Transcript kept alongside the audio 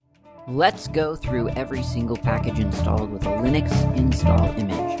Let's go through every single package installed with a Linux install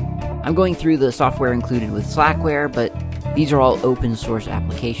image. I'm going through the software included with Slackware, but these are all open source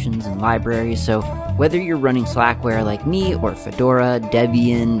applications and libraries, so whether you're running Slackware like me, or Fedora,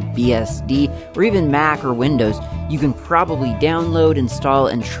 Debian, BSD, or even Mac or Windows, you can probably download, install,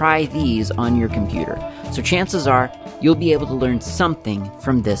 and try these on your computer. So chances are, you'll be able to learn something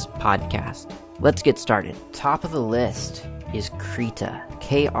from this podcast. Let's get started. Top of the list is Krita,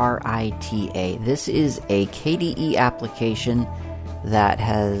 Krita. This is a KDE application that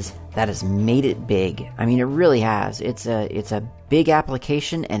has made it big. I mean, it really has. It's a big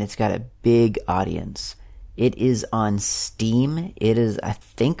application, and it's got a big audience. It is on Steam. It is, I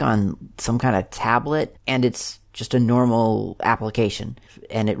think, on some kind of tablet, and it's just a normal application.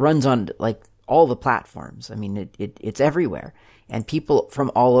 And it runs on, like, all the platforms. I mean, it's everywhere. And people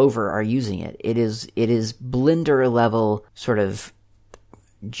from all over are using it. It is Blender level sort of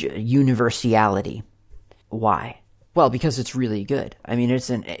universality. Why? Well, because it's really good. I mean, it's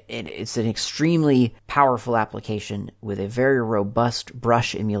an extremely powerful application with a very robust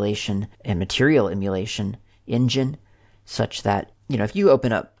brush emulation and material emulation engine, such that, you know, if you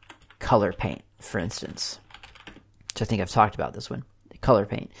open up Color Paint, for instance, which I think I've talked about this one, Color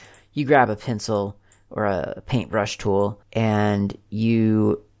Paint, you grab a pencil or a paintbrush tool, and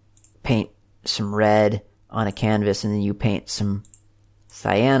you paint some red on a canvas, and then you paint some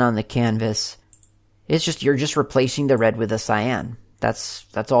cyan on the canvas. You're just replacing the red with a cyan. That's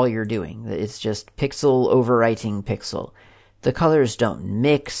all you're doing. It's just pixel overwriting pixel. The colors don't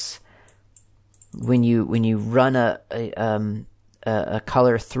mix. When you run a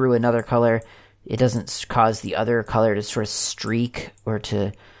color through another color, it doesn't cause the other color to sort of streak or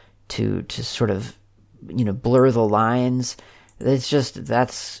to sort of, you know, blur the lines.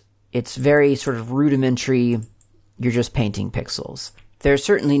 It's very sort of rudimentary. You're just painting pixels. There's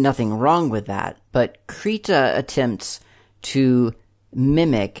certainly nothing wrong with that, but Krita attempts to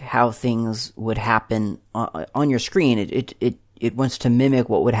mimic how things would happen on your screen. It wants to mimic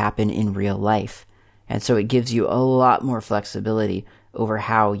what would happen in real life, and so it gives you a lot more flexibility over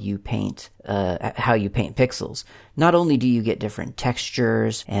how you paint pixels. Not only do you get different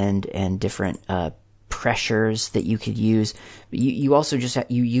textures and different pressures that you could use, but you also just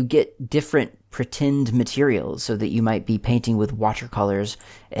you get different pretend materials, so that you might be painting with watercolors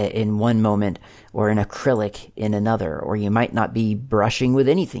in one moment, or an acrylic in another, or you might not be brushing with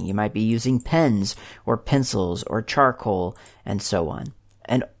anything. You might be using pens or pencils or charcoal and so on.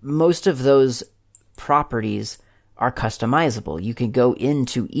 And most of those properties are customizable. You can go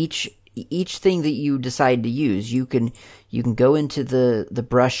into each thing that you decide to use. You can go into the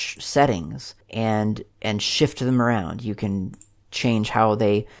brush settings and shift them around. You can change how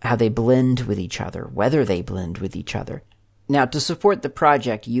they blend with each other, whether they blend with each other. Now, to support the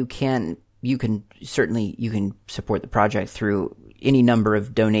project, you can support the project through any number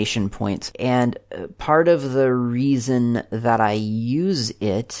of donation points. And part of the reason that I use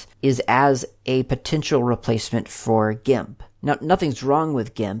it is as a potential replacement for GIMP. Now, nothing's wrong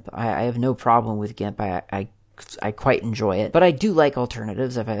with GIMP. I have no problem with GIMP. I quite enjoy it, but I do like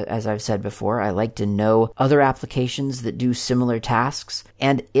alternatives. As I've said before, I like to know other applications that do similar tasks,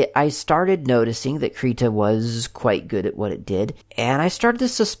 and I started noticing that Krita was quite good at what it did, and I started to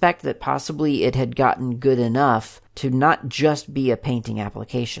suspect that possibly it had gotten good enough to not just be a painting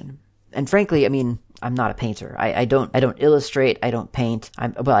application. And frankly, I mean, I'm not a painter. I don't illustrate. I don't paint.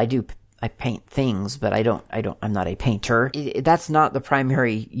 I paint things, but I'm not a painter. That's not the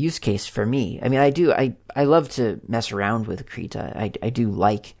primary use case for me. I mean, I love to mess around with Krita. I do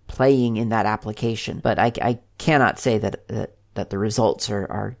like playing in that application, but I cannot say that the results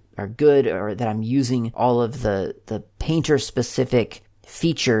are good, or that I'm using all of the painter specific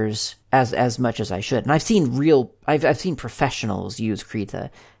features as much as I should. And I've seen professionals use Krita,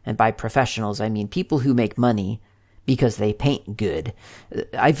 and by professionals I mean people who make money because they paint good.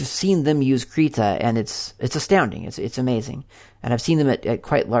 I've seen them use Krita, and it's astounding. It's amazing. And I've seen them at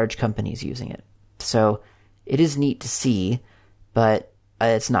quite large companies using it. So it is neat to see, but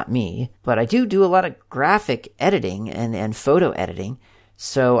it's not me. But I do a lot of graphic editing and photo editing.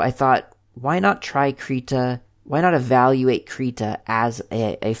 So I thought, why not try Krita? Why not evaluate Krita as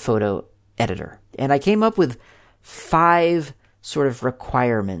a photo editor? And I came up with 5 sort of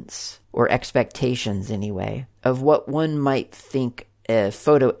requirements, or expectations anyway, of what one might think a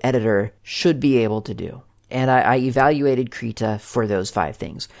photo editor should be able to do. And I evaluated Krita for those 5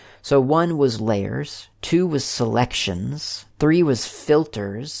 things. So 1 was layers, 2 was selections, 3 was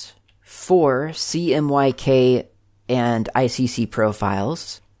filters, 4 CMYK and ICC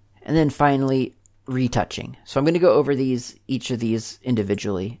profiles, and then finally retouching. So I'm going to go over each of these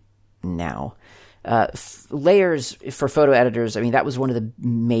individually now. Layers for photo editors, I mean, that was one of the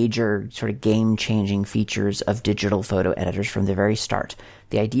major sort of game-changing features of digital photo editors from the very start.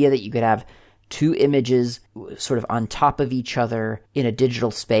 The idea that you could have two images sort of on top of each other in a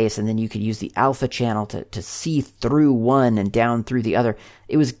digital space, and then you could use the alpha channel to see through one and down through the other.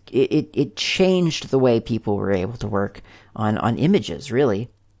 It changed the way people were able to work on images, really.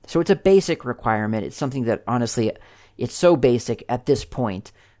 So it's a basic requirement. It's something that, honestly, it's so basic at this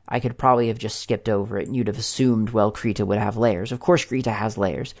point, I could probably have just skipped over it, and you'd have assumed, well, Krita would have layers. Of course, Krita has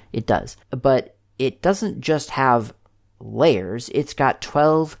layers. It does. But it doesn't just have layers. It's got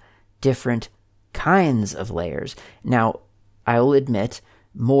 12 different kinds of layers. Now, I'll admit,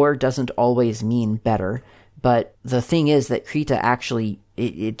 more doesn't always mean better, but the thing is that Krita actually,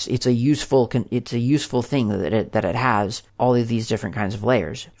 it's a useful thing that it has all of these different kinds of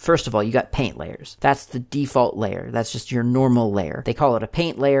layers. First of all, you got paint layers. That's the default layer. That's just your normal layer. They call it a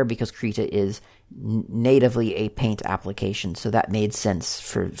paint layer because Krita is natively a paint application, so that made sense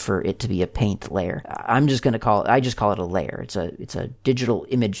for it to be a paint layer. I just call it a layer. It's a digital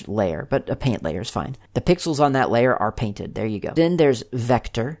image layer, but a paint layer is fine. The pixels on that layer are painted. There you go. Then there's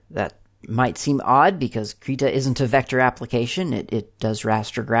vector. That might seem odd because Krita isn't a vector application. It does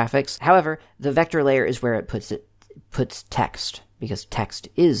raster graphics. However, the vector layer is where it puts text, because text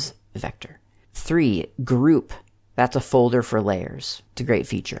is vector. 3, group. That's a folder for layers. It's a great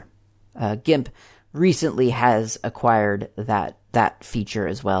feature. GIMP recently has acquired that feature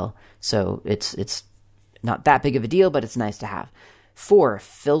as well, so it's not that big of a deal, but it's nice to have. 4,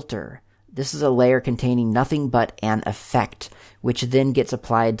 filter. This is a layer containing nothing but an effect, which then gets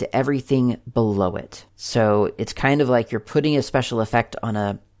applied to everything below it. So it's kind of like you're putting a special effect on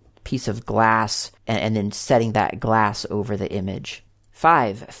a piece of glass and then setting that glass over the image.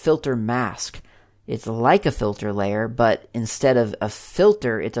 5, filter mask. It's like a filter layer, but instead of a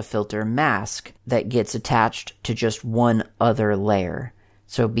filter, it's a filter mask that gets attached to just one other layer.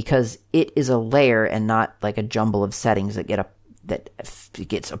 So because it is a layer and not like a jumble of settings that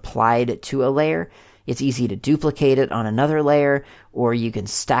gets applied to a layer, it's easy to duplicate it on another layer, or you can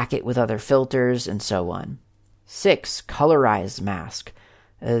stack it with other filters, and so on. 6, colorize mask.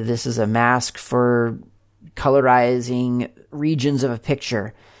 This is a mask for colorizing regions of a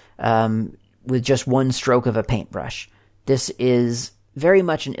picture with just one stroke of a paintbrush. This is very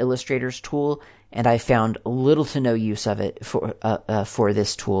much an illustrator's tool, and I found little to no use of it for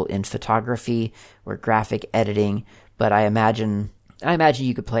this tool in photography or graphic editing, but I imagine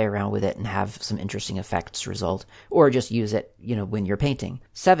you could play around with it and have some interesting effects result, or just use it, when you're painting.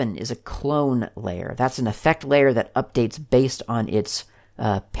 7 is a clone layer. That's an effect layer that updates based on its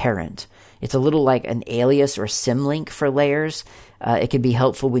parent. It's a little like an alias or symlink for layers. It can be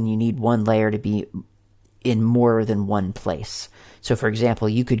helpful when you need one layer to be in more than one place. So, for example,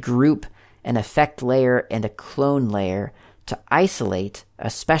 you could group an effect layer and a clone layer to isolate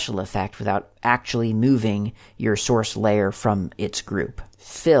a special effect without actually moving your source layer from its group.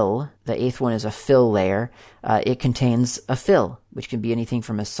 Fill, the 8th one, is a fill layer. It contains a fill, which can be anything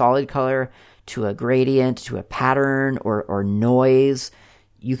from a solid color to a gradient to a pattern or noise.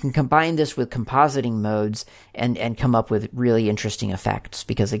 You can combine this with compositing modes and come up with really interesting effects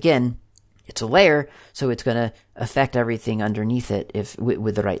because, again, it's a layer, so it's going to affect everything underneath it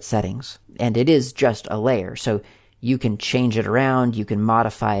with the right settings. And it is just a layer, so you can change it around, you can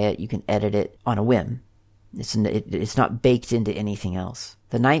modify it, you can edit it on a whim. It's not baked into anything else.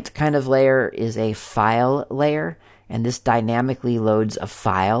 The 9th kind of layer is a file layer, and this dynamically loads a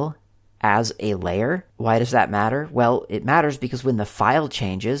file as a layer. Why does that matter? Well, it matters because when the file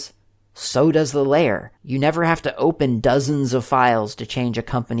changes, so does the layer. You never have to open dozens of files to change a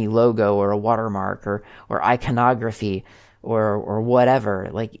company logo or a watermark or iconography or whatever.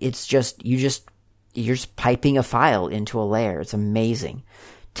 Like, it's just, you're just piping a file into a layer. It's amazing.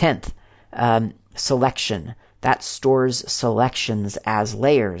 10th, selection. That stores selections as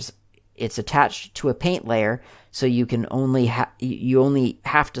layers. It's attached to a paint layer, so you can only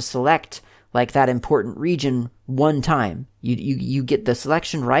have to select like that important region one time. You get the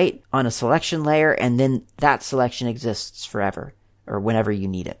selection right on a selection layer, and then that selection exists forever or whenever you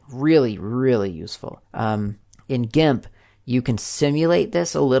need it. Really, really useful. In GIMP, you can simulate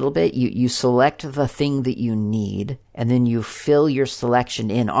this a little bit. You select the thing that you need, and then you fill your selection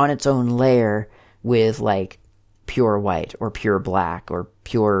in on its own layer with like pure white or pure black or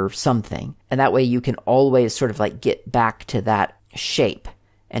pure something. And that way you can always sort of like get back to that shape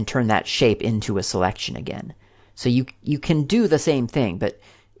and turn that shape into a selection again. So you can do the same thing, but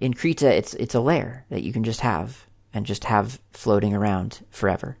in Krita it's a layer that you can just have floating around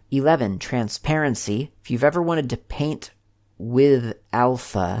forever. 11, transparency. If you've ever wanted to paint with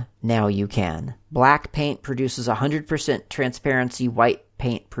alpha, now you can. Black paint produces 100% transparency, white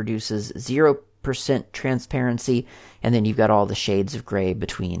paint produces 0% transparency, and then you've got all the shades of gray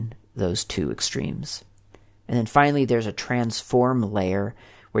between those two extremes. And then finally, there's a transform layer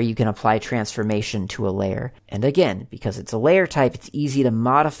where you can apply transformation to a layer. And again, because it's a layer type, it's easy to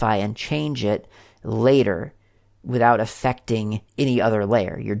modify and change it later without affecting any other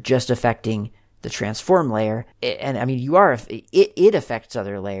layer. You're just affecting the transform layer. And I mean, it affects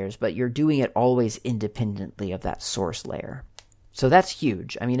other layers, but you're doing it always independently of that source layer. So that's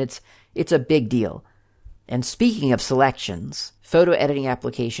huge. I mean, it's a big deal. And speaking of selections, photo editing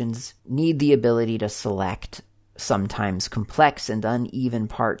applications need the ability to select sometimes complex and uneven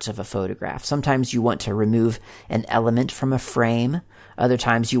parts of a photograph. Sometimes you want to remove an element from a frame. Other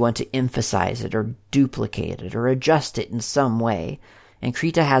times you want to emphasize it or duplicate it or adjust it in some way. And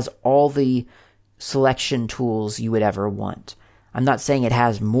Krita has all the selection tools you would ever want. I'm not saying it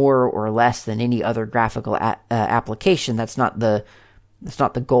has more or less than any other graphical application. That's not the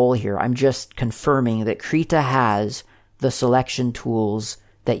goal here. I'm just confirming that Krita has the selection tools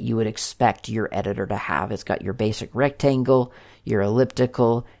that you would expect your editor to have. It's got your basic rectangle, your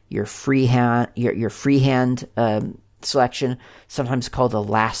elliptical, your freehand selection, sometimes called a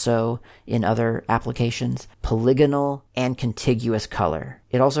lasso in other applications, polygonal, and contiguous color.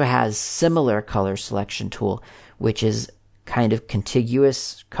 It also has similar color selection tool, which is kind of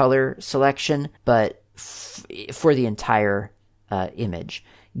contiguous color selection, but for the entire image.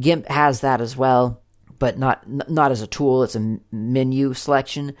 GIMP has that as well, but not as a tool. It's a menu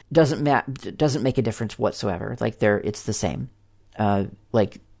selection. Doesn't make a difference whatsoever. Like it's the same.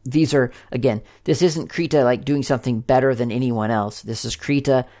 These are, again, this isn't Krita like doing something better than anyone else. This is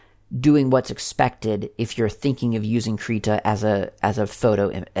Krita doing what's expected if you're thinking of using Krita as a photo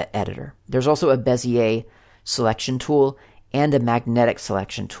editor. There's also a Bezier selection tool and a magnetic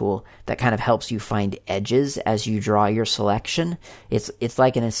selection tool that kind of helps you find edges as you draw your selection. It's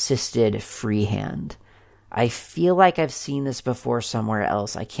like an assisted freehand. I feel like I've seen this before somewhere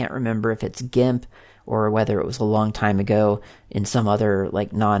else. I can't remember if it's GIMP or whether it was a long time ago in some other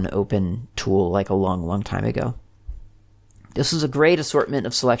like non-open tool like a long time ago. This is a great assortment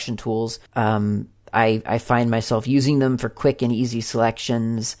of selection tools. I find myself using them for quick and easy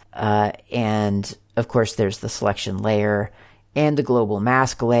selections. And of course, there's the selection layer and the global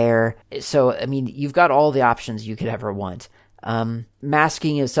mask layer. So, I mean, you've got all the options you could ever want.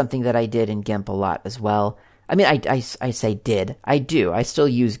 Masking is something that I did in GIMP a lot as well. I mean, I say did. I do. I still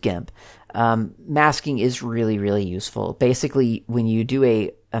use GIMP. Masking is really, really useful. Basically, when you do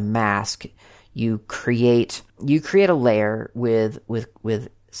a mask, you create a layer with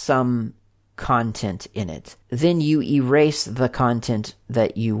some content in it. Then you erase the content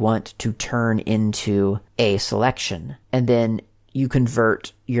that you want to turn into a selection, and then you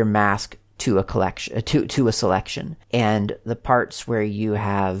convert your mask to a collection, to a selection. And the parts where you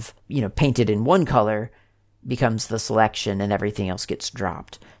have, painted in one color becomes the selection and everything else gets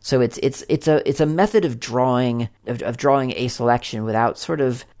dropped. So it's a method of drawing a selection without sort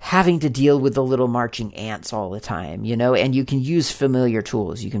of having to deal with the little marching ants all the time, and you can use familiar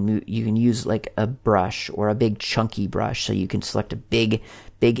tools. You can use like a brush or a big chunky brush so you can select a big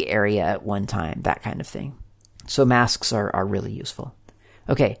area at one time, that kind of thing. So masks are really useful.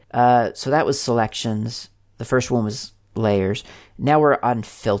 Okay, so that was selections. The first one was layers. Now we're on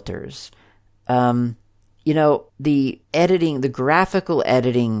filters. The graphical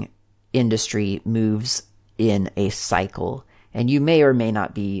editing industry moves in a cycle, and you may or may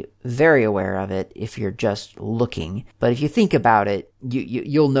not be very aware of it if you're just looking. But if you think about it,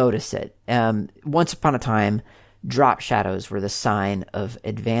 you'll notice it. Once upon a time, drop shadows were the sign of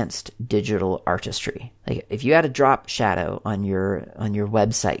advanced digital artistry. Like if you had a drop shadow on your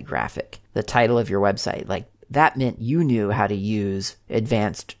website graphic, the title of your website, like that meant you knew how to use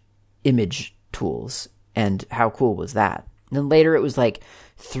advanced image tools. And how cool was that? And then later it was like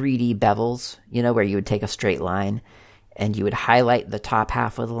 3D bevels, where you would take a straight line and you would highlight the top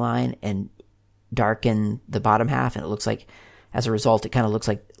half of the line and darken the bottom half. And it looks like, as a result, it kind of looks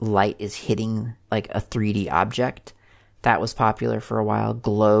like light is hitting like a 3D object. That was popular for a while.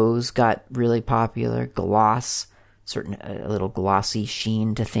 Glows got really popular. Gloss, a little glossy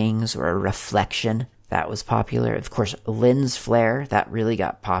sheen to things, or a reflection. That was popular. Of course, lens flare, that really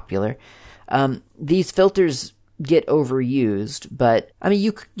got popular. These filters get overused, but I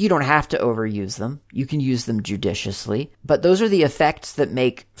mean, you don't have to overuse them. You can use them judiciously, but those are the effects that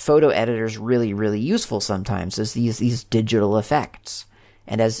make photo editors really, really useful sometimes, is these digital effects.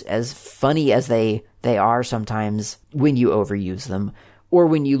 And as funny as they are sometimes when you overuse them, or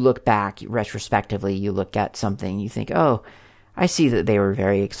when you look back retrospectively, you look at something, you think, oh, I see that they were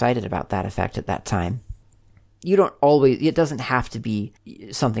very excited about that effect at that time. You don't always, it doesn't have to be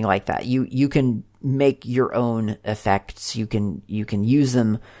something like that. You can make your own effects. You can use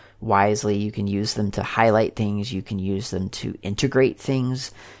them wisely. You can use them to highlight things. You can use them to integrate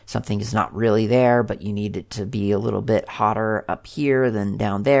things. Something is not really there, but you need it to be a little bit hotter up here than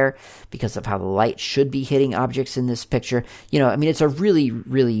down there because of how the light should be hitting objects in this picture. It's a really,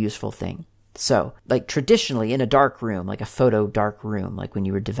 really useful thing. So, like traditionally in a dark room, like a photo dark room, like when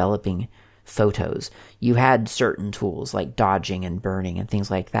you were developing photos, you had certain tools like dodging and burning and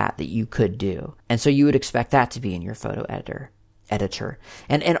things like that you could do. And so you would expect that to be in your photo editor.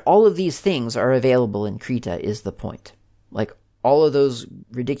 And all of these things are available in Krita is the point. Like all of those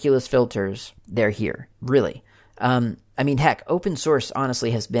ridiculous filters, they're here, really. Heck, open source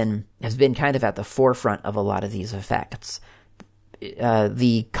honestly has been kind of at the forefront of a lot of these effects.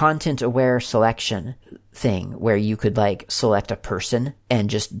 The content-aware selection thing, where you could like select a person and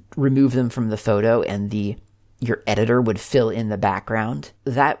just remove them from the photo, and your editor would fill in the background.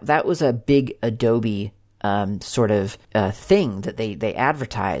 That was a big Adobe sort of thing that they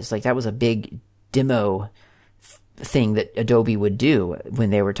advertised. Like that was a big demo thing that Adobe would do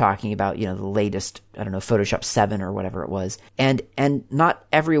when they were talking about the latest, I don't know, Photoshop 7 or whatever it was, and not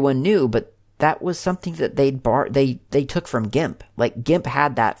everyone knew, but that was something that they took from GIMP. Like GIMP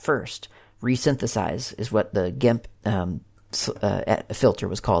had that first. Resynthesize is what the GIMP filter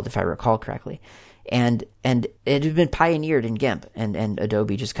was called, if I recall correctly. And it had been pioneered in GIMP, and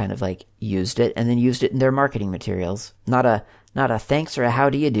Adobe just kind of like used it and then used it in their marketing materials. Not a thanks or a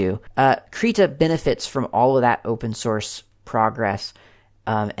how do you do. Krita benefits from all of that open source progress,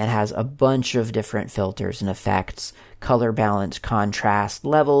 and has a bunch of different filters and effects, color balance, contrast,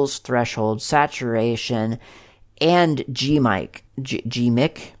 levels, threshold, saturation, and GMIC,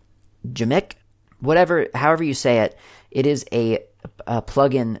 however you say it. It is a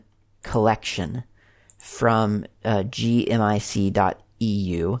plugin collection from gmic.eu.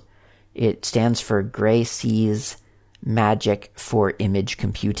 It stands for Gray Seas Magic for Image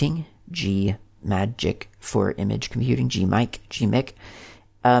Computing, G-Magic for Image Computing, GMIC.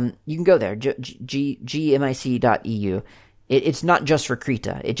 You can go there, gmic.eu. It's not just for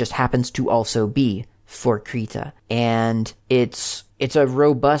Krita. It just happens to also be for Krita. And it's a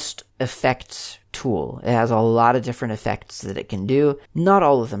robust effects tool. It has a lot of different effects that it can do. Not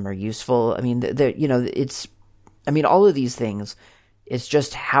all of them are useful. All of these things, it's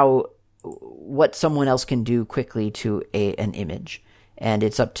just what someone else can do quickly to an image. And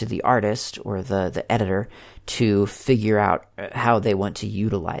it's up to the artist or the editor to figure out how they want to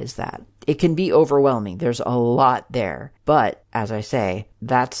utilize that. It can be overwhelming. There's a lot there. But as I say,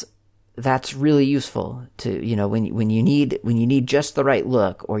 that's really useful to, when you need just the right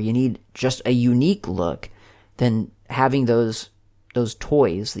look, or you need just a unique look, then having those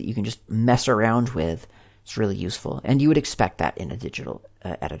toys that you can just mess around with is really useful. And you would expect that in a digital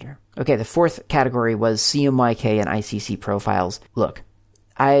editor. Okay, the fourth category was CMYK and ICC profiles. Look,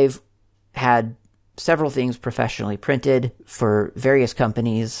 I've had several things professionally printed for various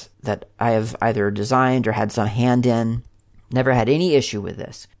companies that I have either designed or had some hand in. Never had any issue with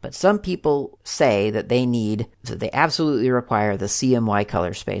this. But some people say that they absolutely require the CMY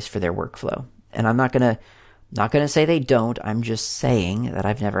color space for their workflow. And I'm not gonna say they don't. I'm just saying that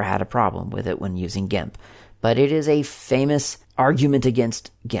I've never had a problem with it when using GIMP. But it is a famous argument against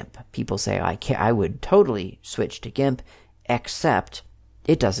GIMP. People say, I would totally switch to GIMP, except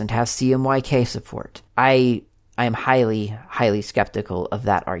it doesn't have CMYK support. I am highly, highly skeptical of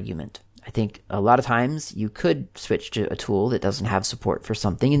that argument. I think a lot of times you could switch to a tool that doesn't have support for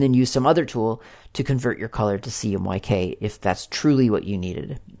something and then use some other tool to convert your color to CMYK if that's truly what you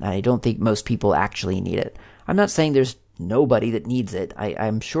needed. I don't think most people actually need it. I'm not saying there's nobody that needs it.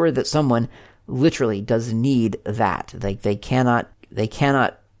 I'm sure that someone literally does need that. Like they're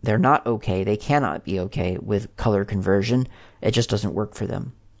not okay. They cannot be okay with color conversion. It just doesn't work for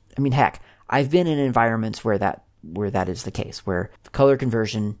them. Heck, I've been in environments where that is the case, where color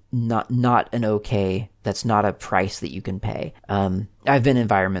conversion, not an okay, that's not a price that you can pay. I've been in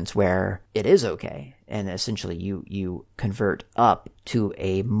environments where it is okay, and essentially you convert up to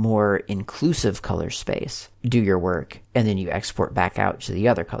a more inclusive color space, do your work, and then you export back out to the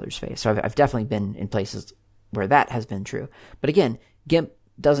other color space. So I've definitely been in places where that has been true. But again, GIMP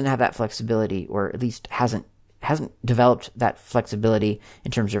doesn't have that flexibility, or at least hasn't developed that flexibility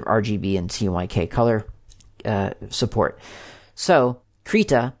in terms of RGB and CMYK color support. So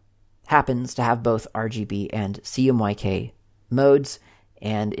Krita happens to have both RGB and CMYK modes,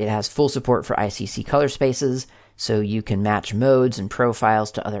 and it has full support for ICC color spaces. so you can match modes and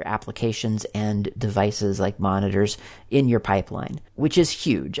profiles to other applications and devices like monitors in your pipeline, which is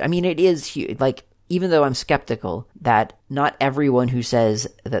huge. I mean, it is huge. Like, even though I'm skeptical that not everyone who says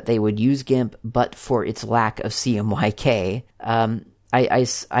that they would use GIMP but for its lack of CMYK,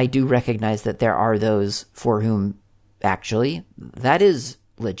 I do recognize that there are those for whom actually that is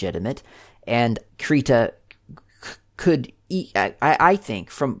legitimate, and Krita could, I think,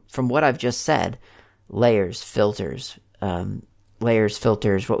 from what I've just said, layers, filters,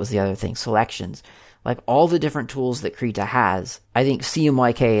 what was the other thing? Selections. Like all the different tools that Krita has, I think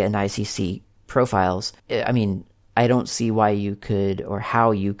CMYK and ICC profiles, I mean, I don't see why you could or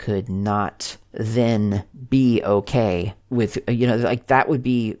how you could not then be okay with, like that would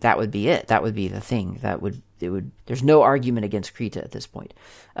be it. That would be the thing. There's no argument against Krita at this point.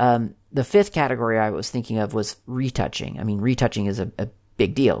 The fifth category I was thinking of was retouching. I mean, retouching is a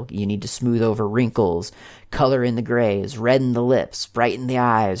big deal. You need to smooth over wrinkles, color in the grays, redden the lips, brighten the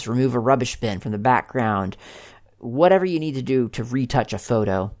eyes, remove a rubbish bin from the background. Whatever you need to do to retouch a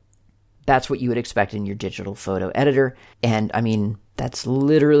photo, that's what you would expect in your digital photo editor. And I mean, that's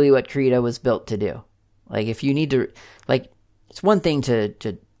literally what Krita was built to do. Like, if you need to, like, it's one thing to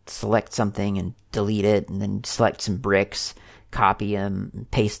select something and delete it, and then select some bricks, copy them, and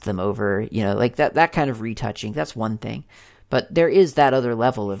paste them over, like that kind of retouching. That's one thing. But there is that other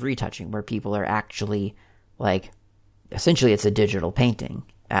level of retouching where people are actually, like, essentially it's a digital painting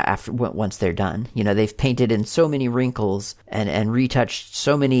once they're done. They've painted in so many wrinkles and retouched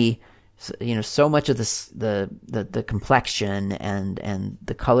so many, so much of the complexion and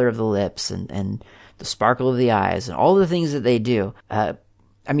the color of the lips and the sparkle of the eyes and all the things that they do.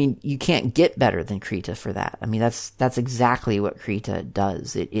 I mean, you can't get better than Krita for that. I mean, that's exactly what Krita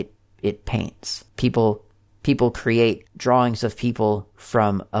does. It paints. People create drawings of people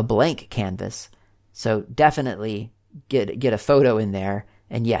from a blank canvas. So definitely get a photo in there,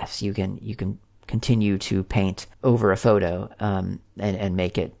 and yes, you can continue to paint over a photo, and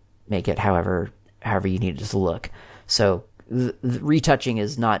make it however you need it to look. So the retouching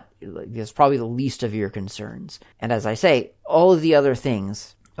is probably the least of your concerns. And as I say, all of the other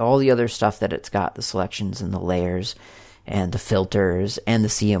things, all the other stuff that it's got, the selections and the layers and the filters and the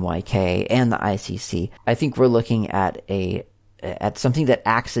CMYK and the ICC, I think we're looking at something that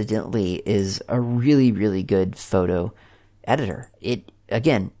accidentally is a really, really good photo editor. It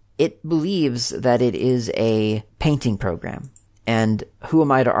believes that it is a painting program. And who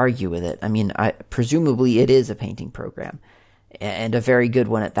am I to argue with it? I mean, presumably it is a painting program, and a very good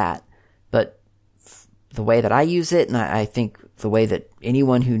one at that. But the way that I use it, and I think the way that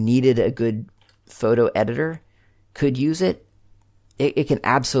anyone who needed a good photo editor could use it, it can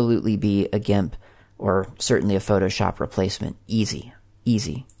absolutely be a GIMP or certainly a Photoshop replacement. Easy.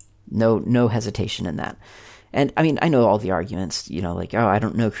 No hesitation in that. And I mean, I know all the arguments, like, oh, I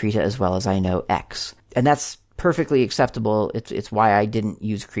don't know Krita as well as I know X. And that's perfectly acceptable. It's why I didn't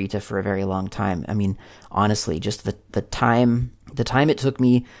use Krita for a very long time. I mean, honestly, just the time it took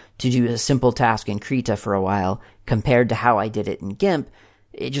me to do a simple task in Krita for a while compared to how I did it in GIMP,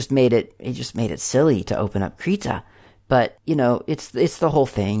 it just made it silly to open up Krita. But, it's the whole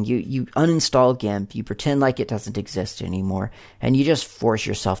thing. You uninstall GIMP, you pretend like it doesn't exist anymore, and you just force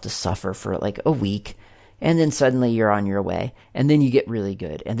yourself to suffer for like a week, and then suddenly you're on your way, and then you get really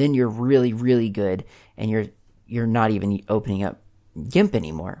good, and then you're really, really good, and you're not even opening up GIMP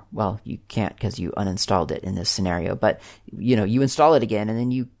anymore. Well, you can't because you uninstalled it in this scenario, but you install it again and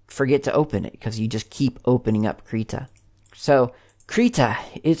then you forget to open it because you just keep opening up Krita. So Krita,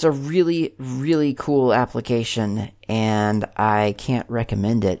 it's a really, really cool application, and I can't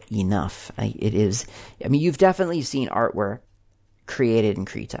recommend it enough. You've definitely seen artwork created in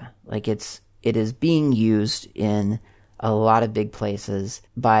Krita. Like, it is being used in a lot of big places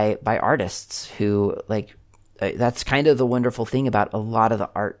by artists who, like, that's kind of the wonderful thing about a lot of the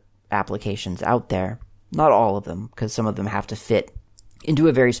art applications out there. Not all of them, because some of them have to fit into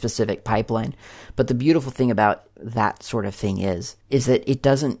a very specific pipeline. But the beautiful thing about that sort of thing is that it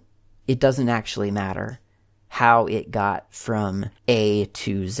doesn't actually matter how it got from A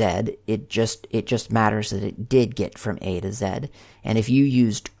to Z. It just matters that it did get from A to Z. And if you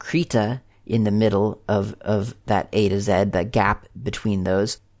used Krita in the middle of that A to Z, the gap between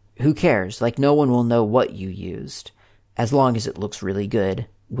those, who cares? Like, no one will know what you used as long as it looks really good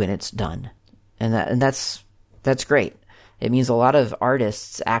when it's done. And that's great. It means a lot of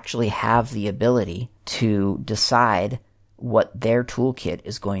artists actually have the ability to decide what their toolkit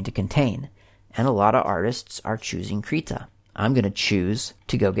is going to contain. And a lot of artists are choosing Krita. I'm going to choose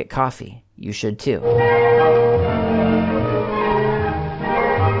to go get coffee. You should too.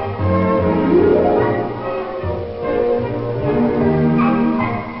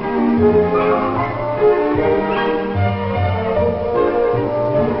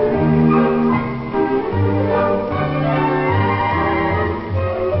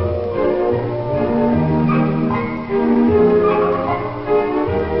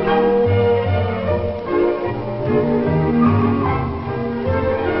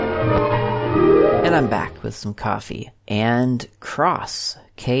 And I'm back with some coffee and Cross,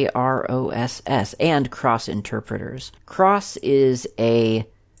 Kross, and Cross interpreters. Cross is a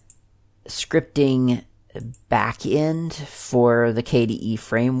scripting backend for the KDE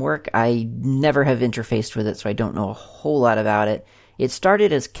framework. I never have interfaced with it, so I don't know a whole lot about it. It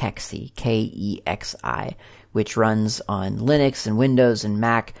started as Kexi, Kexi, which runs on Linux and Windows and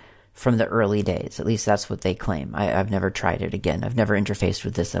Mac from the early days. At least that's what they claim. I've never tried it again. I've never interfaced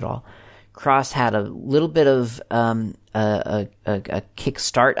with this at all. Cross had a little bit of a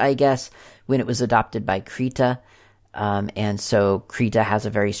kickstart, I guess, when it was adopted by Krita. And so Krita has a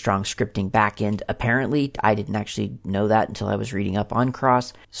very strong scripting backend. Apparently, I didn't actually know that until I was reading up on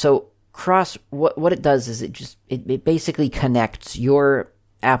Cross. So Cross, what it does is it basically connects your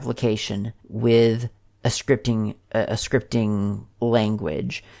application with a scripting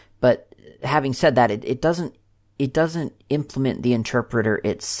language. But having said that, it doesn't implement the interpreter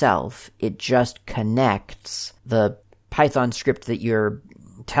itself. It just connects the Python script that you're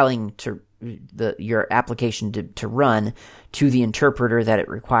telling to your application to run to the interpreter that it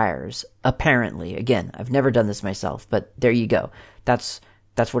requires. Apparently, again, I've never done this myself, but there you go. That's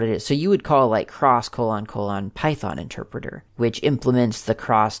what it is. So you would call like cross : Python interpreter, which implements the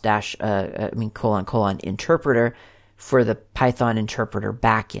cross : interpreter for the Python interpreter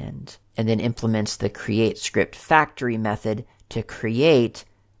backend, and then implements the create script factory method to create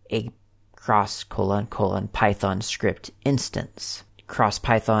a cross : Python script instance. Cross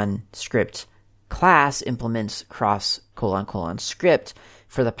Python script class implements cross : script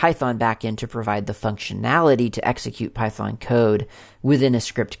for the Python backend to provide the functionality to execute Python code within a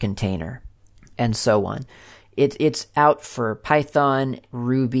script container, and so on. It's out for Python,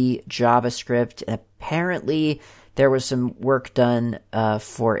 Ruby, JavaScript, and apparently there was some work done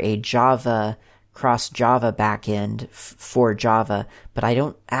for a Java, cross Java backend for Java, but I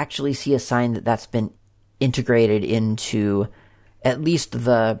don't actually see a sign that that's been integrated into at least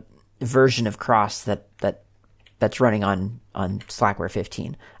the version of Cross that's running on Slackware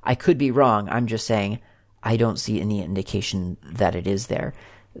 15. I could be wrong. I'm just saying I don't see any indication that it is there.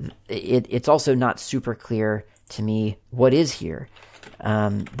 It's also not super clear to me what is here.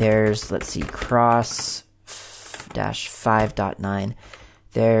 There's, let's see, Cross -5.9.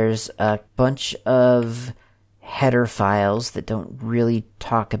 There's a bunch of header files that don't really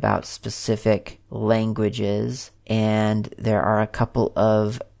talk about specific languages, and there are a couple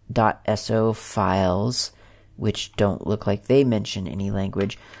of .so files which don't look like they mention any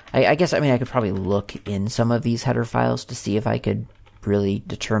language. I guess, I could probably look in some of these header files to see if I could really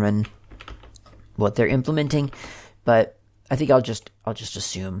determine what they're implementing, but I think I'll just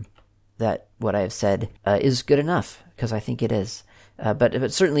assume that what I have said is good enough, because I think it is.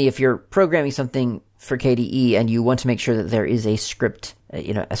 But certainly if you're programming something for KDE and you want to make sure that there is a script,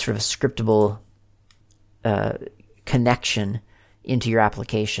 a sort of a scriptable connection into your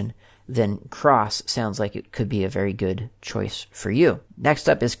application, then Cross sounds like it could be a very good choice for you. Next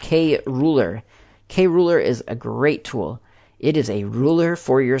up is KRuler. KRuler is a great tool. It is a ruler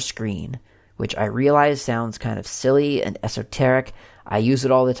for your screen, which I realize sounds kind of silly and esoteric. I use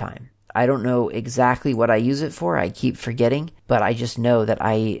it all the time. I don't know exactly what I use it for. I keep forgetting, but I just know that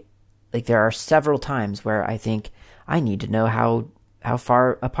there are several times where I think I need to know how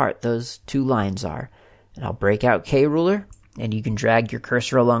far apart those two lines are. And I'll break out KRuler, and you can drag your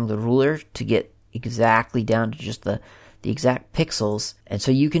cursor along the ruler to get exactly down to just the exact pixels. And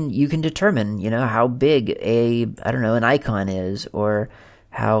so you can determine, how big an icon is, or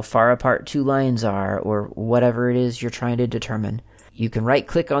how far apart two lines are, or whatever it is you're trying to determine. You can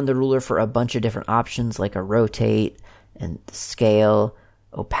right-click on the ruler for a bunch of different options, like a rotate and scale,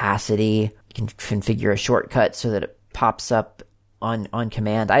 opacity. You can configure a shortcut so that it pops up on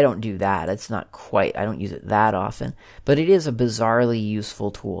command. I don't do that. I don't use it that often. But it is a bizarrely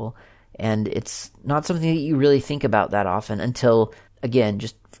useful tool, and it's not something that you really think about that often until, again,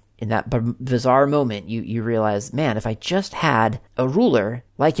 just in that bizarre moment, you realize, man, if I just had a ruler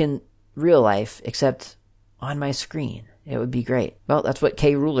like in real life, except on my screen, it would be great. Well, that's what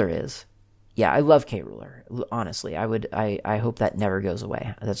KRuler is. Yeah, I love KRuler. Honestly, I hope that never goes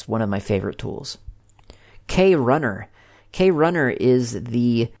away. That's one of my favorite tools. KRunner. KRunner is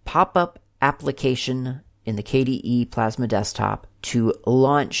the pop-up application in the KDE Plasma Desktop to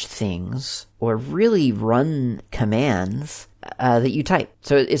launch things or really run commands that you type.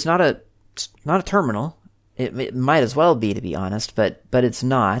 So it's not a terminal. It might as well be, to be honest, but it's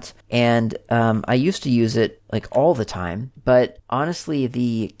not. And I used to use it like all the time, but honestly,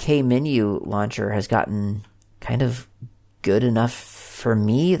 the KMenu launcher has gotten kind of good enough for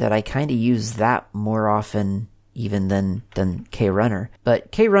me that I kind of use that more often even than KRunner.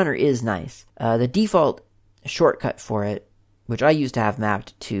 But KRunner is nice. The default shortcut for it, which I used to have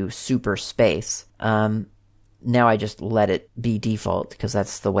mapped to super space, now I just let it be default because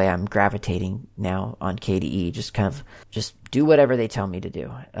that's the way I'm gravitating now on KDE. Just do whatever they tell me to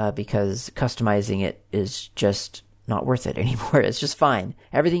do, because customizing it is just not worth it anymore. It's just fine.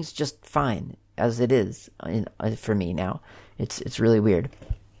 Everything's just fine as it is for me now. It's really weird.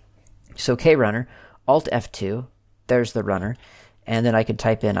 So KRunner, Alt F2, there's the runner, and then I could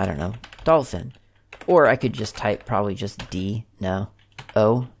type in, I don't know, dolphin. Or I could just type probably just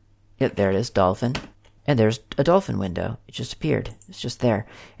O. Yeah, there it is, dolphin. And there's a dolphin window. It just appeared. It's just there.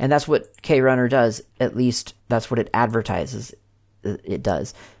 And that's what KRunner does. At least that's what it advertises it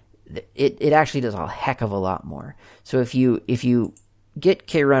does. It actually does a heck of a lot more. So if you get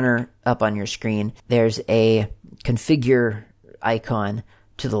KRunner up on your screen, there's a configure icon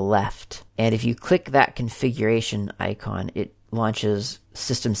to the left. And if you click that configuration icon, it launches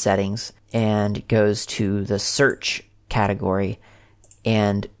system settings and goes to the search category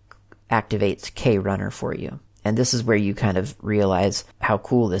and activates KRunner for you. And this is where you kind of realize how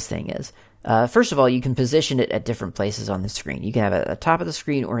cool this thing is. First of all, you can position it at different places on the screen. You can have it at the top of the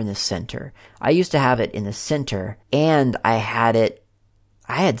screen or in the center. I used to have it in the center, and I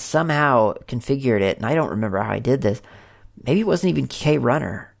had somehow configured it, and I don't remember how I did this. Maybe it wasn't even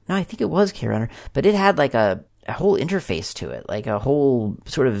KRunner. No, I think it was KRunner, but it had like a whole interface to it, like a whole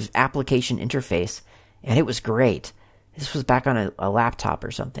sort of application interface, and it was great. This was back on a laptop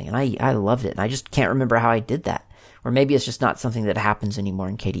or something, and I loved it, and I just can't remember how I did that. Or maybe it's just not something that happens anymore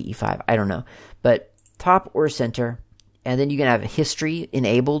in KDE 5. I don't know. But top or center, and then you can have history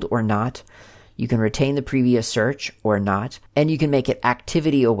enabled or not. You can retain the previous search or not, and you can make it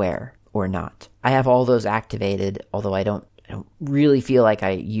activity aware or not. I have all those activated, although I don't really feel like I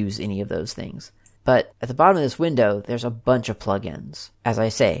use any of those things. But at the bottom of this window, there's a bunch of plugins. As I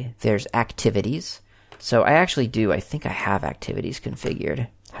say, there's activities. So I think I have activities configured.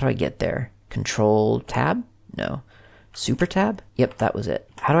 How do I get there? Control tab? No. Super tab? Yep, that was it.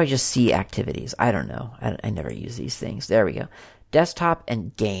 How do I just see activities? I don't know. I never use these things. There we go. Desktop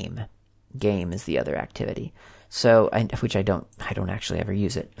and game. Game is the other activity. So, which I don't actually ever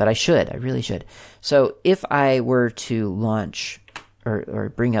use it, but I should. I really should. So if I were to launch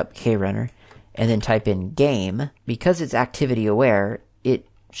or bring up KRunner and then type in game, because it's activity aware, it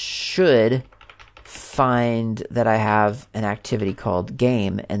should find that I have an activity called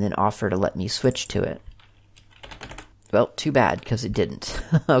game and then offer to let me switch to it. Well, too bad, because it didn't.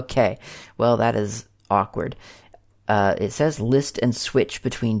 Okay, well, that is awkward. It says list and switch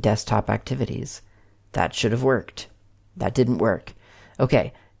between desktop activities. That should have worked. That didn't work.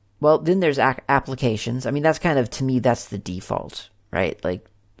 Okay, well, then there's applications. I mean, that's kind of, to me, that's the default, right? Like,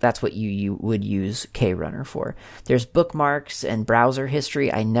 that's what you would use KRunner for. There's bookmarks and browser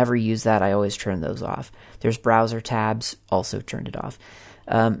history. I never use that. I always turn those off. There's browser tabs. Also turned it off.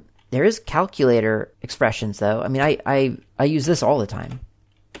 There is calculator expressions, though. I mean, I use this all the time.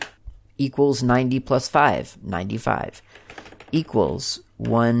 Equals 90 plus 5, 95. Equals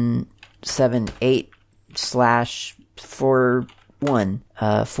 178 slash 41,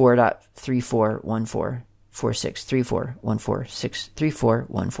 4.3414.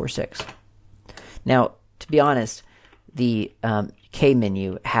 463414634146. Now, to be honest, the K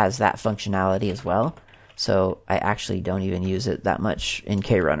menu has that functionality as well, so I actually don't even use it that much in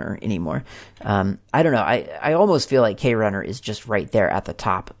KRunner anymore. I don't know. I almost feel like KRunner is just right there at the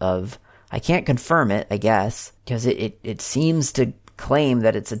top of. I can't confirm it, I guess, because it seems to claim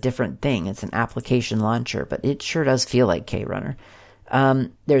that it's a different thing. It's an application launcher, but it sure does feel like KRunner.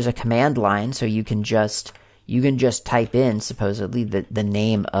 There's a command line, so you can just type in supposedly the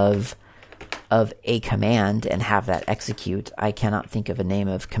name of a command and have that execute. I cannot think of a name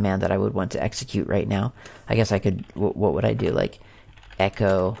of command that I would want to execute right now. I guess I could. What would I do? Like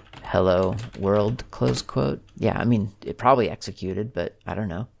echo hello world close quote. Yeah, I mean it probably executed, but I don't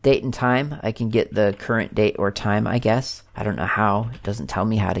know. Date and time. I can get the current date or time. I guess I don't know how. It doesn't tell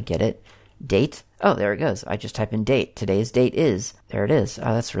me how to get it. Date. Oh, there it goes. I just type in date. Today's date is. There it is.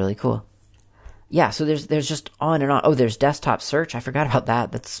 Oh, that's really cool. Yeah, so there's just on and on. Oh, there's desktop search. I forgot about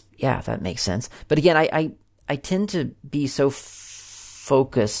that. That makes sense. But again, I tend to be so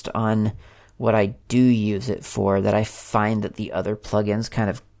focused on what I do use it for that I find that the other plugins kind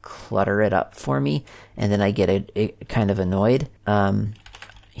of clutter it up for me, and then I get it kind of annoyed. I'm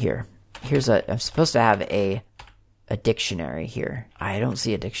supposed to have a dictionary here. I don't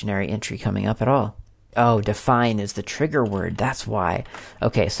see a dictionary entry coming up at all. Oh, define is the trigger word. That's why.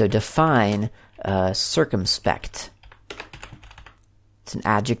 Okay, so define circumspect. It's an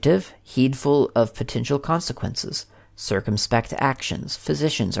adjective, heedful of potential consequences. Circumspect actions.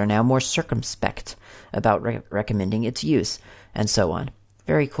 Physicians are now more circumspect about recommending its use, and so on.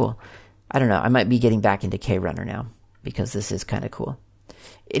 Very cool. I don't know. I might be getting back into KRunner now because this is kind of cool.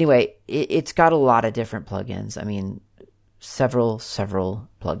 Anyway, it's got a lot of different plugins. I mean, several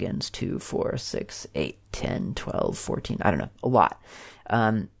plugins. 2, 4, 6, 8, 10, 12, 14. I don't know. A lot.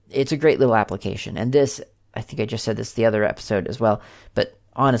 It's a great little application. And this, I think I just said this the other episode as well, but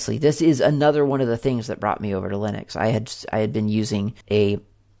honestly, this is another one of the things that brought me over to Linux. I had been using a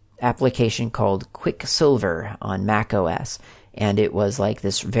application called Quicksilver on Mac OS, and it was like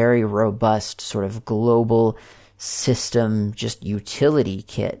this very robust sort of global system, just utility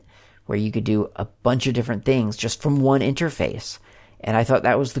kit where you could do a bunch of different things just from one interface. And I thought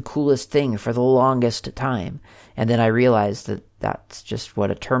that was the coolest thing for the longest time. And then I realized that that's just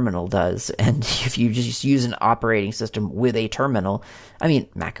what a terminal does. And if you just use an operating system with a terminal, I mean,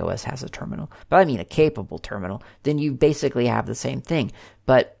 macOS has a terminal, but I mean a capable terminal, then you basically have the same thing.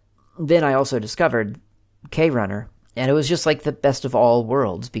 But then I also discovered KRunner, and it was just like the best of all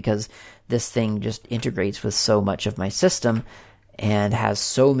worlds because this thing just integrates with so much of my system and has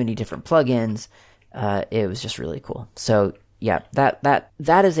so many different plugins. It was just really cool. So yeah, that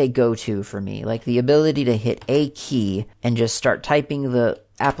is a go-to for me. Like the ability to hit a key and just start typing the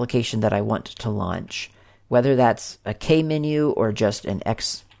application that I want to launch, whether that's a K menu or just a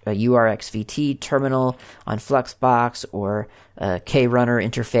URXVT terminal on Fluxbox or a KRunner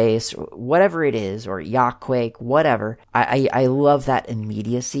interface, or whatever it is, or Yaquake, whatever. I love that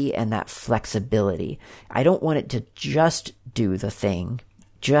immediacy and that flexibility. I don't want it to just do the thing,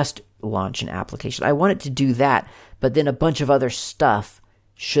 just launch an application. I want it to do that, but then a bunch of other stuff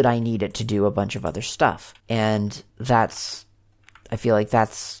should I need it to do a bunch of other stuff. And I feel like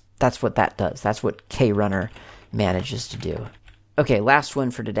that's what that does. That's what KRunner manages to do. Okay, last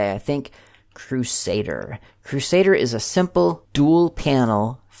one for today, I think Crusader. Crusader is a simple dual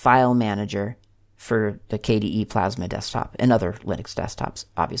panel file manager for the KDE Plasma desktop and other Linux desktops,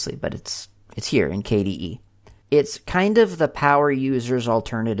 obviously, but it's here in KDE. It's kind of the power user's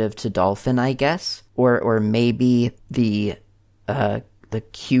alternative to Dolphin, I guess, or maybe the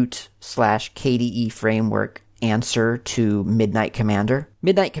Qt/KDE framework answer to Midnight Commander.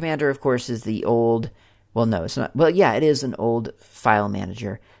 Midnight Commander, of course, is the old, well, no, it's not. Well, yeah, it is an old file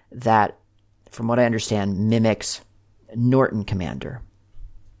manager that, from what I understand, mimics Norton Commander,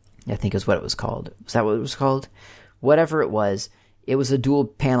 I think is what it was called. Was that what it was called? Whatever it was a dual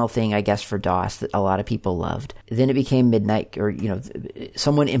panel thing, I guess, for DOS that a lot of people loved. Then it became Midnight, or,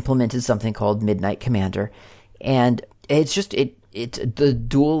 someone implemented something called Midnight Commander. And it's just, it's the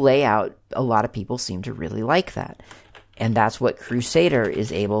dual layout. A lot of people seem to really like that. And that's what Crusader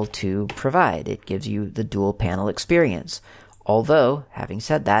is able to provide. It gives you the dual panel experience. Although, having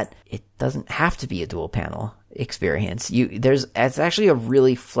said that, it doesn't have to be a dual panel experience. It's actually a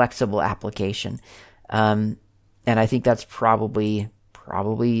really flexible application. And I think that's probably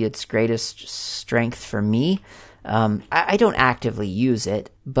its greatest strength for me. I don't actively use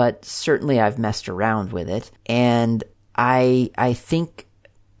it, but certainly I've messed around with it. And I think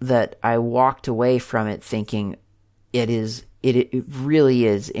that I walked away from it thinking it really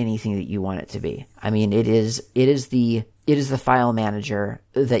is anything that you want it to be. I mean, it is the file manager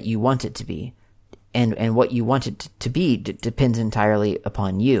that you want it to be. And what you want it to be depends entirely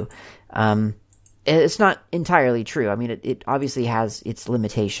upon you. It's not entirely true. I mean, it obviously has its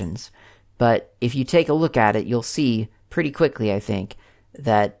limitations, but if you take a look at it, you'll see pretty quickly, I think,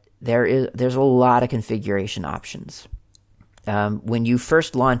 that there's a lot of configuration options. When you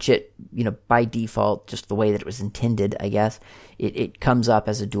first launch it, by default, just the way that it was intended, I guess, it comes up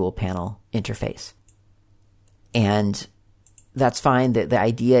as a dual panel interface. And that's fine. The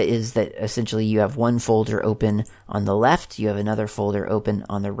idea is that essentially you have one folder open on the left, you have another folder open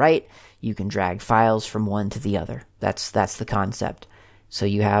on the right. You can drag files from one to the other. That's the concept. So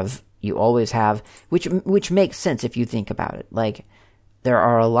you always have, which makes sense if you think about it. Like, there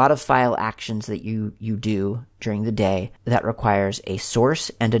are a lot of file actions that you do during the day that requires a source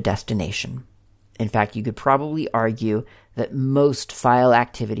and a destination. In fact, you could probably argue that most file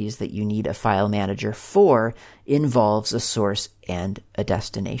activities that you need a file manager for involves a source and a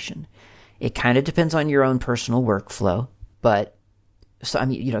destination. It kind of depends on your own personal workflow, but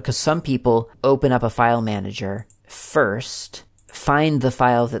because some people open up a file manager first, find the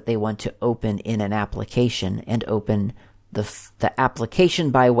file that they want to open in an application, and open the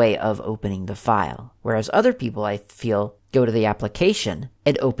application by way of opening the file. Whereas other people, I feel, go to the application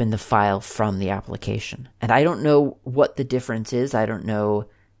and open the file from the application. And I don't know what the difference is. I don't know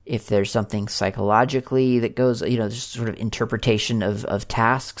if there's something psychologically that goes, just sort of interpretation of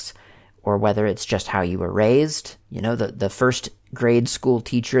tasks, or whether it's just how you were raised. The first grade school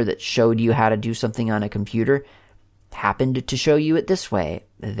teacher that showed you how to do something on a computer happened to show you it this way.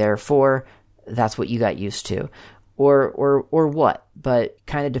 Therefore, that's what you got used to. Or what. But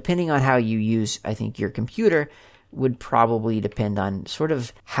kind of depending on how you use, I think, your computer would probably depend on sort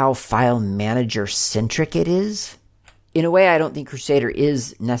of how file manager centric it is. In a way, I don't think Crusader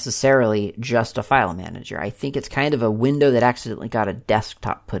is necessarily just a file manager. I think it's kind of a window that accidentally got a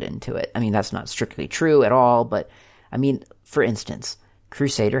desktop put into it. I mean, that's not strictly true at all, but I mean, for instance,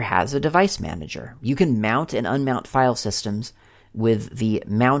 Crusader has a device manager. You can mount and unmount file systems with the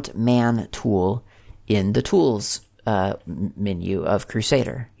Mount Man tool in the Tools menu of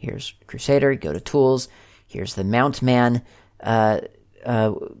Crusader. Here's Crusader, go to Tools. Here's the Mount Man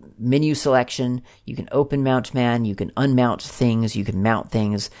menu selection. You can open Mount Man, you can unmount things, you can mount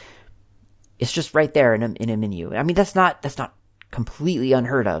things. It's just right there in a menu. I mean, that's not completely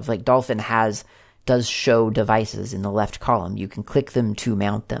unheard of. Like Dolphin does show devices in the left column. You can click them to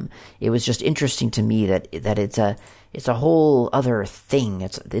mount them. It was just interesting to me that it's a whole other thing.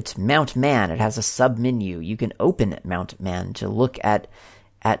 It's Mount Man. It has a sub menu. You can open Mount Man to look at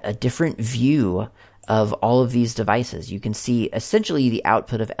a different view of all of these devices. You can see essentially the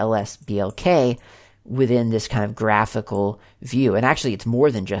output of LSBLK within this kind of graphical view. And actually, it's more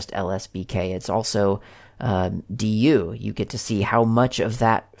than just LSBK. It's also DU. You get to see how much of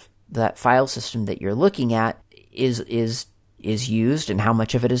that file system that you're looking at is used and how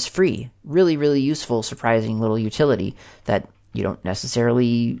much of it is free. Really, really useful, surprising little utility that you don't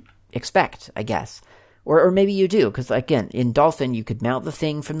necessarily expect, I guess. Or maybe you do, because again, in Dolphin, you could mount the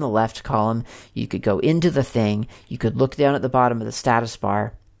thing from the left column, you could go into the thing, you could look down at the bottom of the status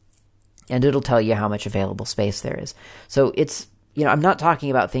bar, and it'll tell you how much available space there is. So it's, I'm not talking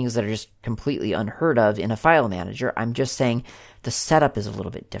about things that are just completely unheard of in a file manager. I'm just saying the setup is a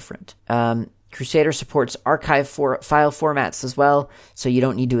little bit different. Crusader supports archive file formats as well, so you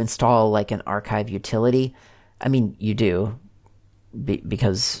don't need to install like an archive utility. I mean, you do,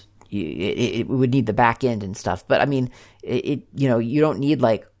 because it would need the back end and stuff. But I mean, you don't need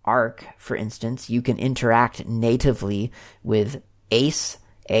like Arc, for instance. You can interact natively with ACE,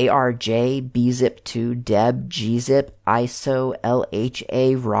 ARJ, BZIP2, DEB, GZIP, ISO,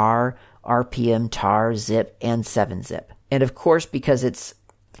 LHA, RAR, RPM, TAR, ZIP, and 7-zip. And of course, because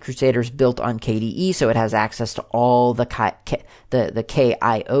Crusader's built on KDE, so it has access to all the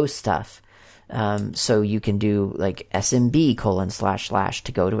KIO stuff. So you can do like SMB : /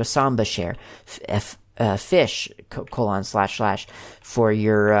 to go to a Samba share, fish : / for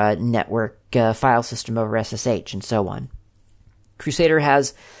your network file system over SSH, and so on. Crusader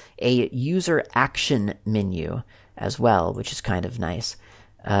has a user action menu as well, which is kind of nice.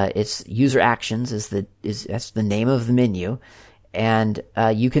 It's user actions that's the name of the menu, and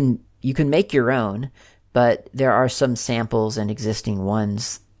you can make your own, but there are some samples and existing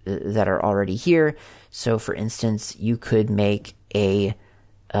ones that are already here. So, for instance, you could make a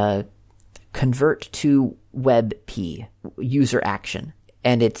convert to WebP user action,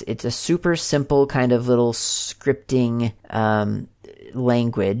 and it's a super simple kind of little scripting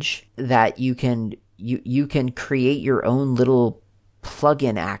language that you can create your own little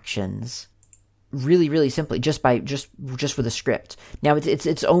plugin actions really, really simply just with a script. Now it's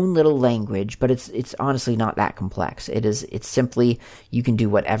its own little language, but it's honestly not that complex. It's simply, you can do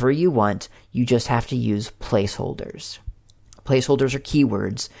whatever you want. You just have to use placeholders. Placeholders are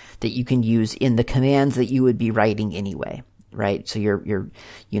keywords that you can use in the commands that you would be writing anyway, right? So you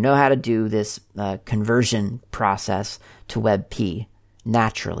know how to do this conversion process to WebP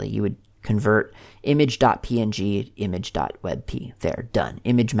naturally. You would convert image.png, image.webp. There, done.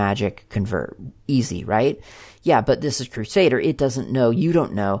 ImageMagick, convert. Easy, right? Yeah, but this is Crusader. You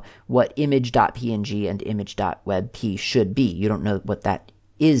don't know what image.png and image.webp should be. You don't know what that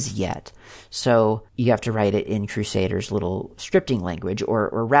is yet. So you have to write it in Crusader's little scripting language,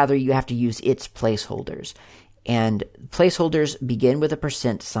 or rather you have to use its placeholders. And placeholders begin with a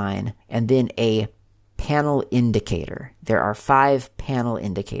 %, and then a panel indicator. There are 5 panel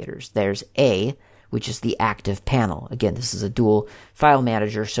indicators. There's A, which is the active panel. Again, this is a dual file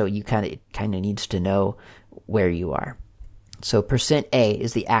manager, so it kind of needs to know where you are. So %A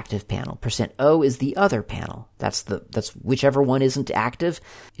is the active panel. %O is the other panel. That's whichever one isn't active.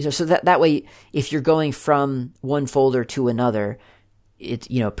 So that way, if you're going from one folder to another, it's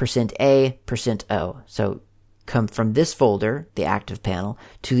 %A, %O. So come from this folder, the active panel,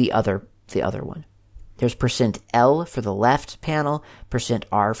 to the other one. There's %L for the left panel,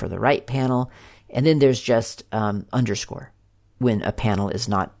 %R for the right panel, and then there's just underscore when a panel is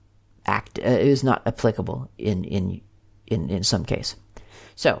not is not applicable in some case.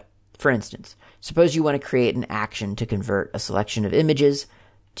 So, for instance, suppose you want to create an action to convert a selection of images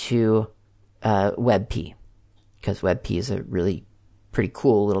to WebP, because WebP is a really pretty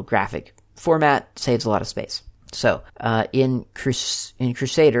cool little graphic format, saves a lot of space. So in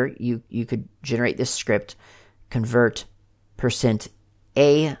Crusader, you could generate this script, convert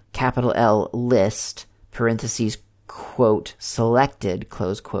 %A capital L list, parentheses, quote, selected,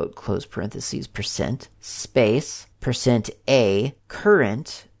 close quote, close parentheses, %, space, %A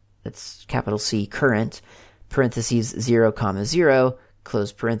current, that's capital C current, parentheses 0, 0,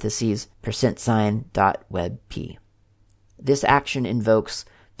 close parentheses, %, dot WebP. This action invokes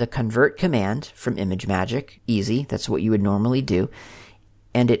the convert command from ImageMagick, easy, that's what you would normally do,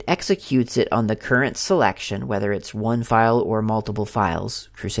 and it executes it on the current selection, whether it's one file or multiple files.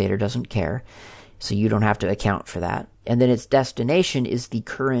 Crusader doesn't care, so you don't have to account for that. And then its destination is the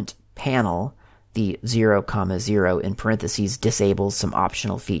current panel. The 0, 0 in parentheses disables some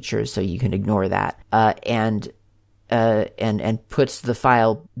optional features, so you can ignore that, and puts the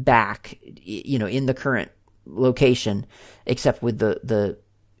file back, in the current location, except with the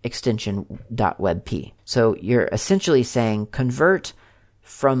extension .webp. So you're essentially saying convert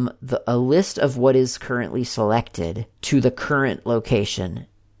from a list of what is currently selected to the current location,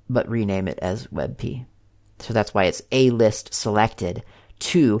 but rename it as WebP. So that's why it's a list selected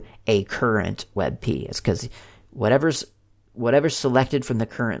to a current WebP. It's because whatever's selected from the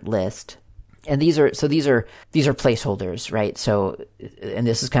current list, and these are placeholders, right? So, and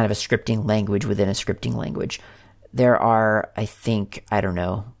this is kind of a scripting language within a scripting language. There are, I think, 8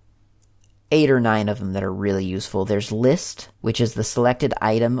 or 9 of them that are really useful. There's list, which is the selected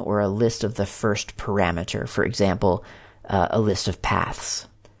item or a list of the first parameter. For example, a list of paths.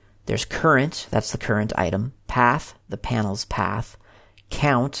 There's current, that's the current item. Path, the panel's path.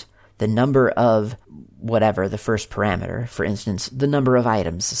 Count, the number of whatever, the first parameter. For instance, the number of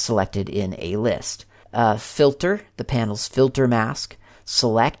items selected in a list. Filter, the panel's filter mask.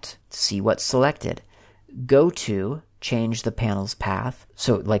 Select, see what's selected. Go to, change the panel's path.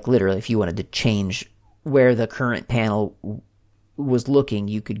 So, like, literally, if you wanted to change where the current panel was looking,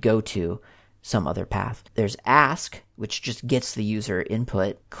 you could go to some other path. There's ask, which just gets the user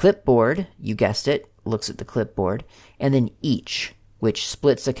input. Clipboard, you guessed it, looks at the clipboard. And then each, which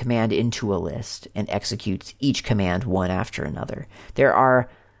splits a command into a list and executes each command one after another. There are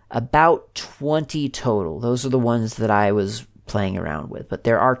about 20 total. Those are the ones that I was playing around with, but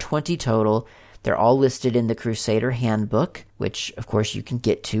there are 20 total. They're all listed in the Crusader handbook, which of course you can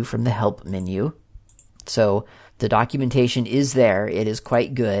get to from the help menu. So the documentation is there. It is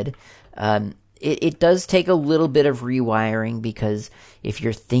quite good. It does take a little bit of rewiring, because if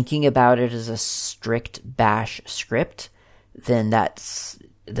you're thinking about it as a strict bash script, then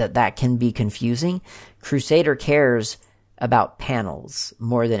that can be confusing. Crusader cares about panels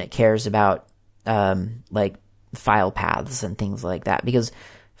more than it cares about like file paths and things like that, because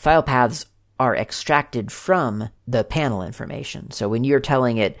file paths are extracted from the panel information. So when you're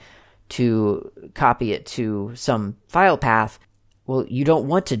telling it to copy it to some file path, well, you don't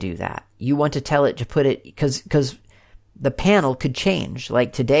want to do that. You want to tell it to put it, because the panel could change.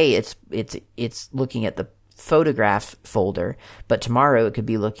 Like today, it's looking at the photograph folder, but tomorrow it could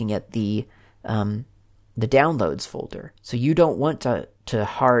be looking at the downloads folder. So you don't want to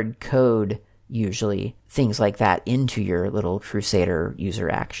hard code usually things like that into your little Crusader user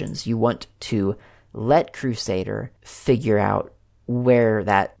actions. You want to let Crusader figure out where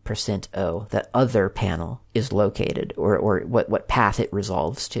that %O, that other panel, is located, or what path it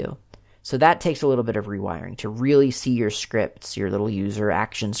resolves to. So that takes a little bit of rewiring to really see your scripts, your little user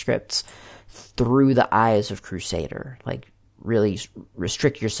action scripts, through the eyes of Crusader. Like, really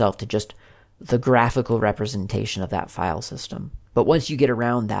restrict yourself to just the graphical representation of that file system. But once you get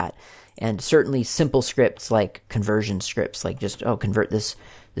around that, and certainly simple scripts like conversion scripts, like just, convert this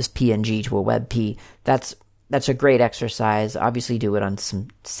PNG to a WebP, that's a great exercise. Obviously do it on some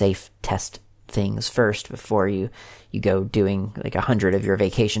safe test things first before you go doing like 100 of your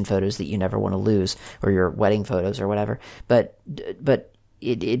vacation photos that you never want to lose, or your wedding photos or whatever. But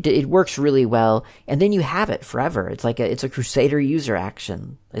it works really well, and then you have it forever. It's like it's a Crusader user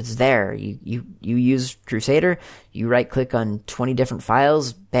action. It's there. You use Crusader, you right click on 20 different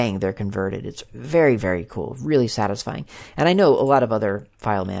files, bang, they're converted. It's very, very cool, really satisfying. And I know a lot of other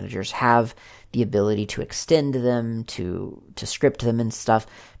file managers have the ability to extend them, to script them and stuff,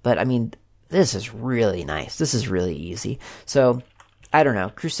 but I mean, this is really nice. This is really easy. So, I don't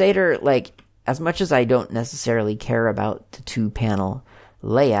know. Crusader, like, as much as I don't necessarily care about the 2-panel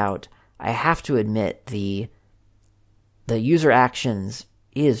layout, I have to admit the user actions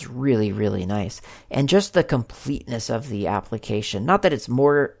is really, really nice. And just the completeness of the application. Not that it's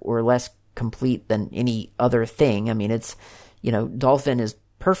more or less complete than any other thing. I mean, it's, Dolphin is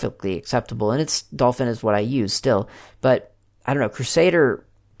perfectly acceptable, and Dolphin is what I use still. But I don't know, Crusader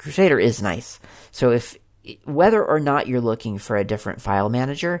is nice. So whether or not you're looking for a different file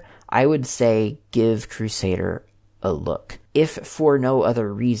manager, I would say give Crusader a look. If for no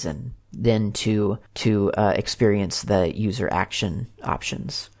other reason than to experience the user action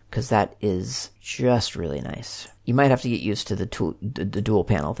options, because that is just really nice. You might have to get used to the dual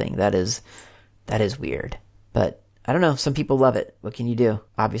panel thing. That is weird, but I don't know. Some people love it. What can you do?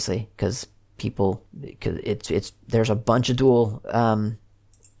 Obviously, because there's a bunch of dual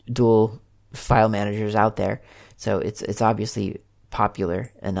file managers out there, so it's obviously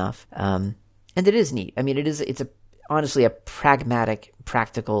popular enough. And it is neat. I mean, it's honestly a pragmatic,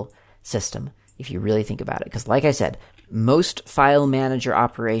 practical system if you really think about it. Because, like I said, most file manager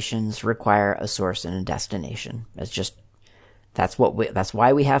operations require a source and a destination. That's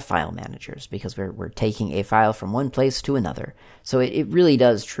why we have file managers, because we're taking a file from one place to another. So it really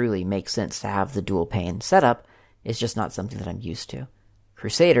does truly make sense to have the dual pane setup. It's just not something that I'm used to.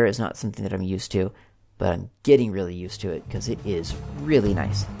 Crusader is not something that I'm used to, but I'm getting really used to it because it is really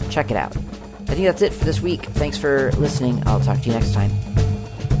nice. Check it out. I think that's it for this week. Thanks for listening. I'll talk to you next time.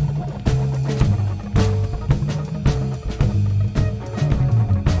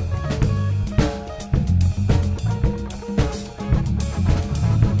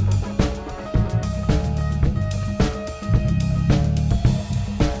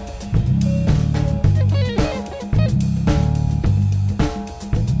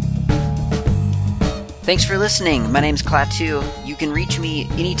 Thanks for listening. My name's Klaatu. You can reach me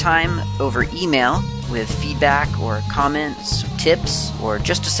anytime over email with feedback or comments, tips, or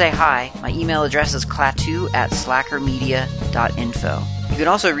just to say hi. My email address is klaatu@slackermedia.info. You can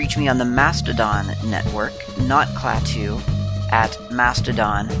also reach me on the Mastodon network, not Klaatu, at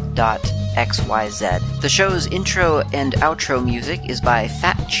mastodon.xyz. The show's intro and outro music is by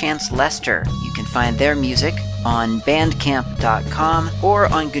Fat Chance Lester. You can find their music on bandcamp.com or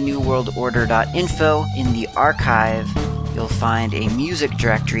on GNUWorldOrder.info. In the archive, you'll find a music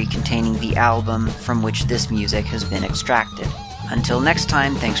directory containing the album from which this music has been extracted. Until next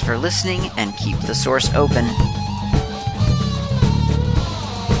time, thanks for listening, and keep the source open.